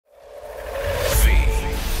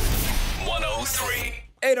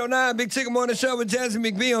809, Big Chicken Morning Show with Jazzy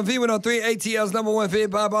McBee on V103, ATL's #1 for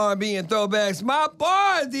hip-hop, R&B, and throwbacks. My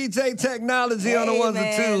boy, DJ Technology on the ones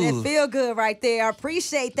and twos. It feel good right there. I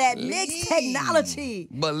appreciate that mixed technology.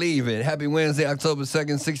 Believe it. Happy Wednesday, October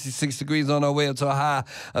 2nd, 66 degrees on our way up to a high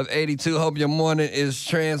of 82. Hope your morning is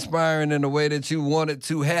transpiring in the way that you want it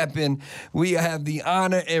to happen. We have the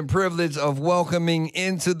honor and privilege of welcoming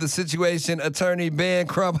into the situation Attorney Ben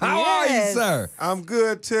Crump. How are you, sir? I'm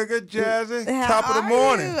good, Tigger, Jazzy. Top of the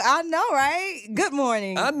morning. I know, right? Good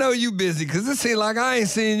morning. I know you busy because it seems like I ain't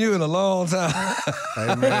seen you in a long time.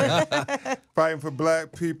 Hey, man. Fighting for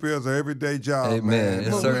black people is an everyday job, man.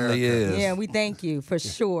 It certainly is. Yeah, we thank you for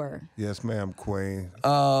sure. Yes, ma'am, Queen.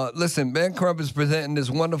 Listen, Ben Crump is presenting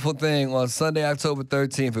this wonderful thing on Sunday, October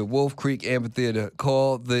 13th at Wolf Creek Amphitheater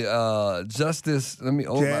called the Justice.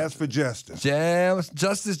 Jazz for Justice. Jam for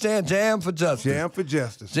Justice. Jam for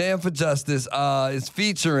Justice. Jam for Justice is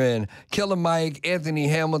featuring Killer Mike,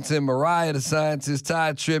 Anthony Hamilton, Mariah the Scientist,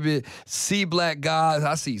 Ty Tribbett, C Black God.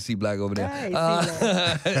 I see C Black over there.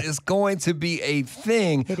 Right, it's going to be a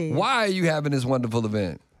thing. It is. Why are you having this wonderful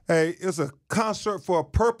event? Hey, it's a concert for a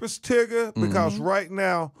purpose, Tigger, because right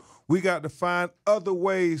now we got to find other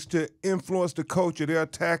ways to influence the culture. They're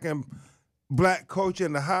attacking black culture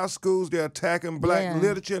in the high schools. They're attacking black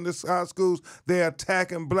literature in the high schools. They're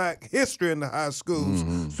attacking black history in the high schools.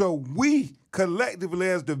 So we collectively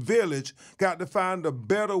as the village got to find a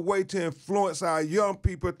better way to influence our young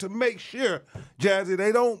people to make sure, Jazzy,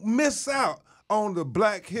 they don't miss out on the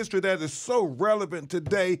black history that is so relevant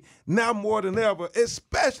today, now more than ever,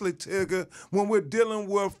 especially, Tigger, when we're dealing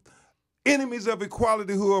with enemies of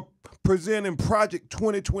equality who are presenting Project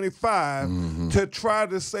 2025 to try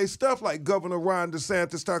to say stuff like Governor Ron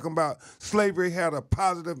DeSantis talking about slavery had a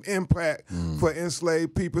positive impact for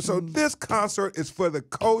enslaved people. So this concert is for the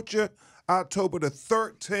culture. October the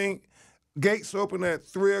 13th, gates open at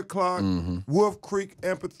 3 o'clock, Wolf Creek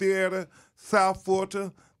Amphitheater, South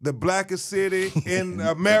Fulton, the blackest city in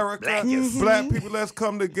America. Black people, let's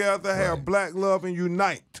come together, have black love, and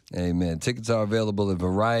unite. Amen. Tickets are available at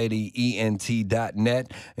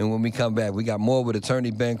varietyent.net. And when we come back, we got more with Attorney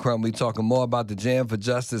Ben Crump. We talking more about the Jam for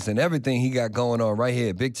Justice and everything he got going on right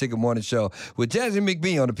here. Big Chicken Morning Show with Jazzy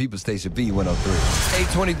McBee on the People's Station V103.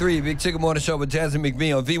 823, Big Chicken Morning Show with Jazzy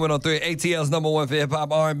McBee on V103, ATL's #1 for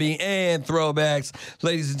hip-hop, R&B, and throwbacks.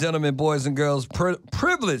 Ladies and gentlemen, boys and girls,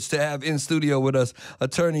 privileged to have in studio with us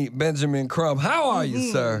Attorney Benjamin Crump. How are you,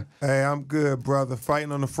 sir? Hey, I'm good, brother.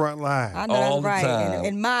 Fighting on the front line. I know all that's the right. time.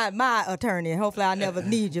 And my attorney. Hopefully I never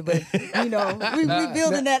need you, but we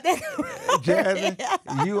building that. Jazzy,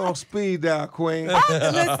 you on speed dial, Queen.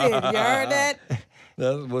 Listen, you heard that?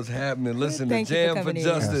 That's what's happening. Listen, the Thank you for Jam for coming in.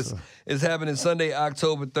 Justice is happening Sunday,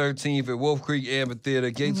 October 13th at Wolf Creek Amphitheater.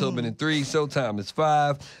 Gates open at 3. Showtime is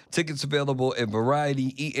 5. Tickets available at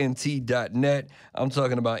varietyent.net. I'm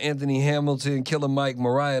talking about Anthony Hamilton, Killer Mike,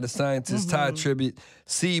 Mariah the Scientist, Ty Tribbett,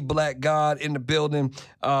 C Black God in the building.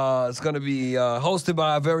 It's going to be hosted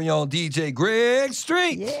by our very own DJ Greg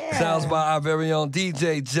Street. Yeah. Sounds by our very own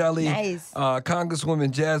DJ Jelly. Nice.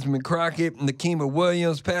 Congresswoman Jasmine Crockett, Nakima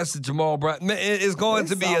Williams, Pastor Jamal Brown. Man, it's going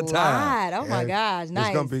to be a time. Lot. Oh my gosh, nice.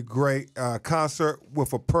 It's going to be great. Concert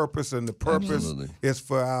with a purpose, and the purpose is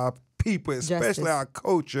for our people, especially Justice. our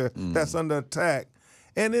culture that's under attack.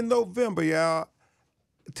 And in November, y'all,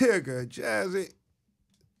 Tigger, Jazzy,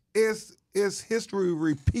 it's history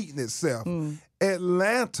repeating itself.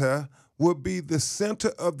 Atlanta will be the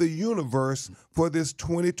center of the universe for this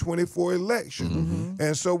 2024 election.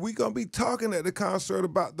 And so we're going to be talking at the concert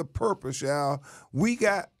about the purpose, y'all. We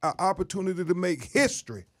got an opportunity to make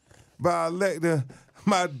history by electing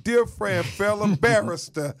my dear friend, fellow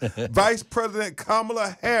barrister, Vice President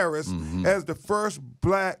Kamala Harris as the first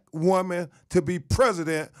black woman to be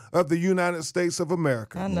president of the United States of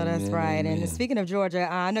America. I know that's right. And speaking of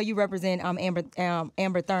Georgia, I know you represent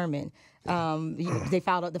Amber Thurman.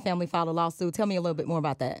 The family filed a lawsuit. Tell me a little bit more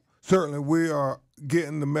about that. Certainly, we are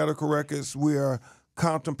getting the medical records. We are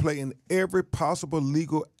contemplating every possible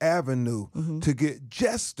legal avenue to get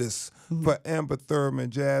justice for Amber Thurman,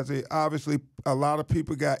 Jazzy. Obviously, a lot of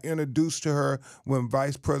people got introduced to her when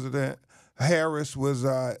Vice President Harris was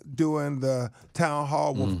doing the town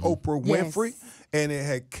hall with Oprah Winfrey, and it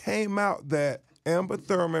had came out that Amber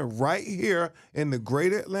Thurman, right here in the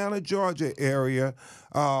greater Atlanta, Georgia area,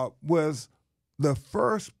 was the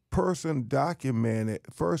first person documented,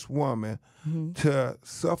 first woman to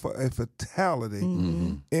suffer a fatality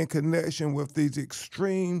in connection with these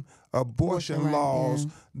extreme abortion laws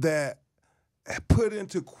that put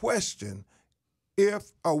into question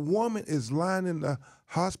if a woman is lying in the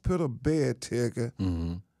hospital bed, Tigger,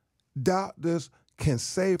 doctors can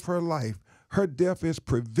save her life. her death is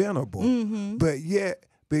preventable. But yet,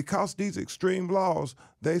 because these extreme laws,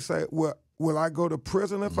 they say, well, will I go to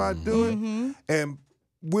prison if I do it? And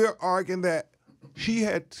we're arguing that she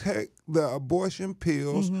had taken the abortion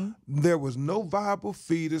pills. There was no viable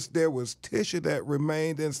fetus. There was tissue that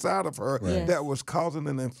remained inside of her that was causing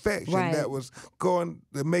an infection that was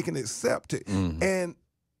making it septic. And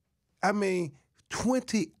I mean,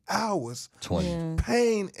 20 hours,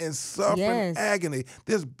 pain and suffering, agony.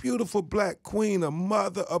 This beautiful black queen, a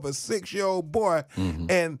mother of a 6-year-old boy,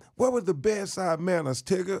 and where were the bedside manners,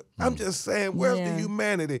 Tigger? I'm just saying, where's the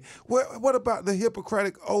humanity? What about the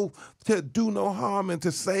Hippocratic oath to do no harm and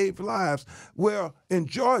to save lives? Well, in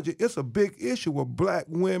Georgia, it's a big issue with black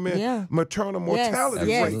women, maternal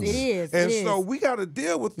mortality rates. Yes, it is. And so we got to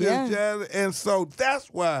deal with this, Jazz. And so that's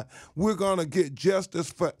why we're going to get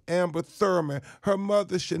justice for Amber Thurman. Her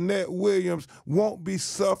mother, Jeanette Williams, won't be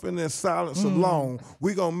suffering in silence alone.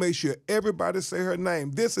 We're going to make sure everybody say her name.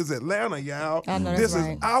 This is Atlanta, y'all. This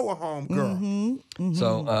is our home girl.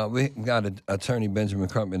 So we got attorney Benjamin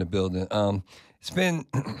Crump in the building. It's been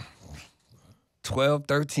 12,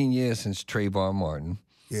 13 years since Trayvon Martin.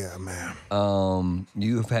 Yeah, man.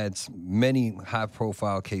 You've had many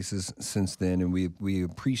high-profile cases since then, and we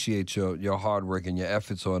appreciate your hard work and your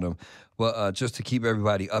efforts on them. Well, just to keep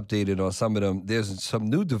everybody updated on some of them, there's some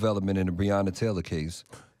new development in the Breonna Taylor case.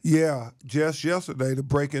 Yeah, just yesterday, the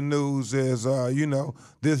breaking news is,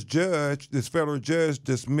 this federal judge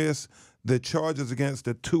dismissed the charges against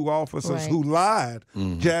the 2 officers who lied,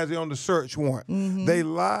 Jazzy, on the search warrant. They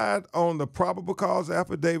lied on the probable cause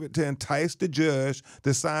affidavit to entice the judge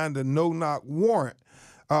to sign the no-knock warrant,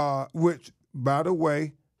 which, by the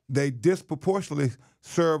way, they disproportionately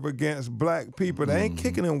serve against black people. They ain't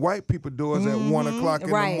kicking in white people's doors at 1 o'clock in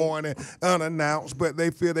the morning unannounced, but they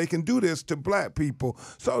feel they can do this to black people.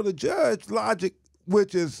 So the judge logic,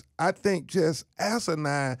 which is, I think, just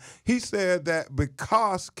asinine. He said that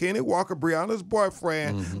because Kenny Walker, Breonna's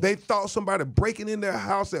boyfriend, they thought somebody breaking in their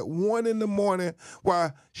house at 1 in the morning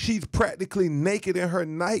while she's practically naked in her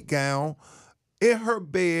nightgown, in her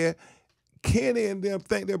bed. Kenny and them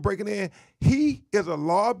think they're breaking in. He is a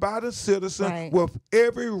law-abiding citizen with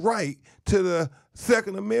every right to the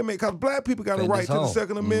Second Amendment, because black people got a right to the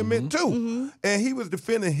Second Amendment too. And he was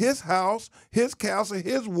defending his house, his castle,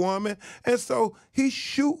 his woman, and so he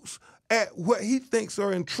shoots at what he thinks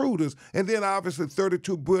are intruders. And then obviously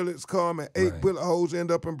 32 bullets come and 8 bullet holes end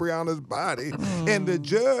up in Breonna's body. And the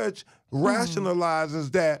judge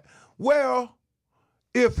rationalizes that, well,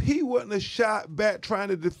 if he wouldn't have shot back trying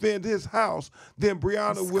to defend his house, then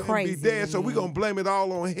Breonna wouldn't be dead. So we're going to blame it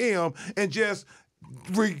all on him and just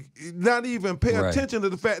not even pay attention to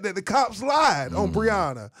the fact that the cops lied on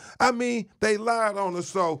Breonna. I mean, they lied on her.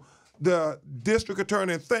 So the district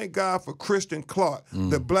attorney, and thank God for Kristen Clark,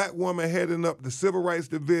 the black woman heading up the Civil Rights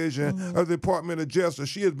Division of the Department of Justice.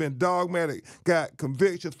 She has been dogmatic, got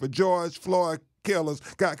convictions for George Floyd killers,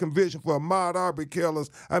 got conviction for Ahmaud Arbery killers.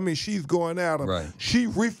 I mean, she's going at them. She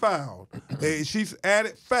refiled. She's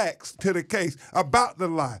added facts to the case about the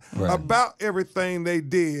lie, about everything they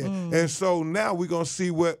did. And so now we're going to see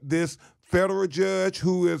what this federal judge,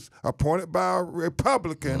 who is appointed by a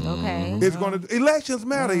Republican, is going to... Elections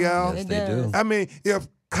matter, y'all. Yes, they do. I mean, if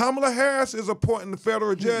Kamala Harris is appointing the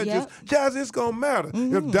federal judges, Jazz, it's going to matter.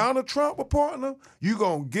 If Donald Trump appointing them, you're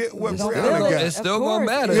going to get what Breonna got. It's still going to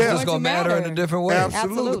matter. It's just going to matter in a different way.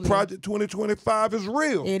 Absolutely. Project 2025 is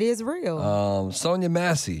real. It is real. Sonia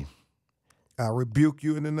Massey. I rebuke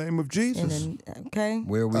you in the name of Jesus.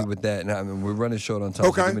 Where are we with that? Now, I mean, we're running short on time,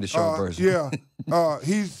 so give me the short version.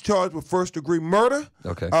 He's charged with first-degree murder.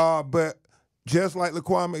 But just like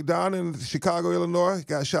Laquan McDonald in Chicago, Illinois,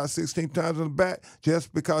 got shot 16 times in the back.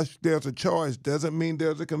 Just because there's a charge doesn't mean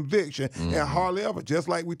there's a conviction. And hardly ever, just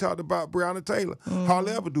like we talked about Breonna Taylor,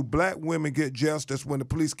 hardly ever do black women get justice when the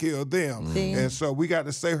police kill them. And so we got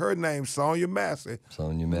to say her name, Sonia Massey.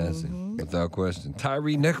 Sonia Massey, without question.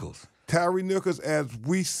 Tyree Nichols. Tyree Nichols, as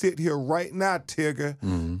we sit here right now, Tigger,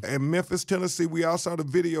 in Memphis, Tennessee, we all saw the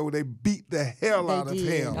video where they beat the hell out of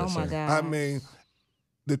him. Oh, my God. I mean,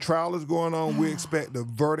 the trial is going on. We expect the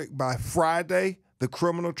verdict by Friday, the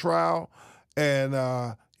criminal trial. And,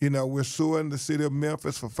 we're suing the city of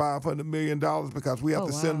Memphis for $500 million because we have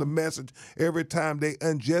to send a message every time they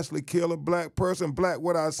unjustly kill a black person.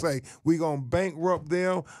 What I say, we going to bankrupt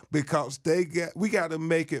them because we got to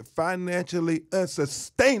make it financially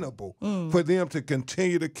unsustainable for them to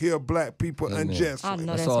continue to kill black people unjustly.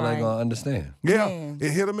 That's all they're going to understand. Yeah, it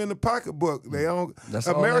hit them in the pocketbook. They don't.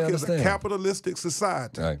 America is a capitalistic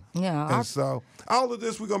society. And so all of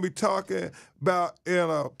this we're going to be talking about in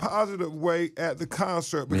a positive way at the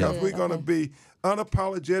concert because we're going to be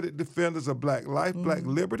unapologetic defenders of black life, black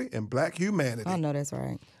liberty, and black humanity. I know that's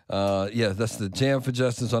right. Yeah, that's the Jam for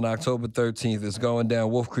Justice on October 13th. It's going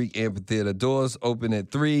down Wolf Creek Amphitheater. Doors open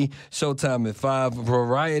at 3, showtime at 5.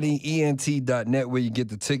 VarietyENT.net where you get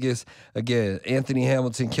the tickets. Again, Anthony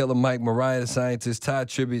Hamilton, Killer Mike, Mariah the Scientist, Ty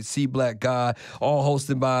Tribbett, C Black God, all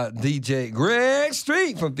hosted by DJ Greg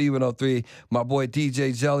Street from B103. My boy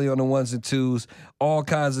DJ Jelly on the ones and twos. All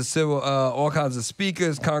kinds of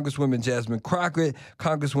speakers, Congresswoman Jasmine Crockett,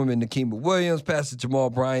 Congresswoman Nakima Williams, Pastor Jamal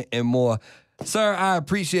Bryant, and more. Sir, I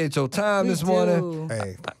appreciate your time this morning.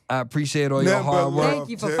 Hey, I appreciate all your hard work. Thank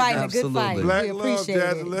you for fighting a good fight. Black We love, appreciate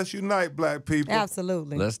Jazz. it. Let's unite, black people.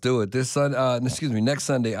 Absolutely. Let's do it. Next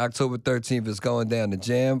Sunday, October 13th, is going down the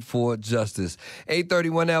Jam for Justice.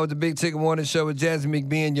 8:31 now with the Big Ticket Morning Show with Jazzy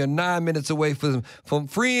McBean. You're 9 minutes away from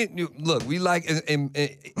free. Look, we like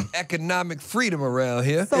economic freedom around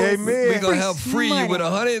here. Amen. We're going to help free you money. with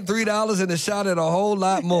 $103 and a shot at a whole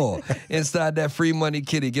lot more inside that free money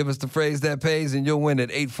kitty. Give us the phrase that pays and you'll win at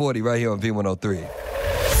 8:40 right here on V103.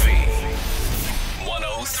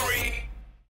 V103.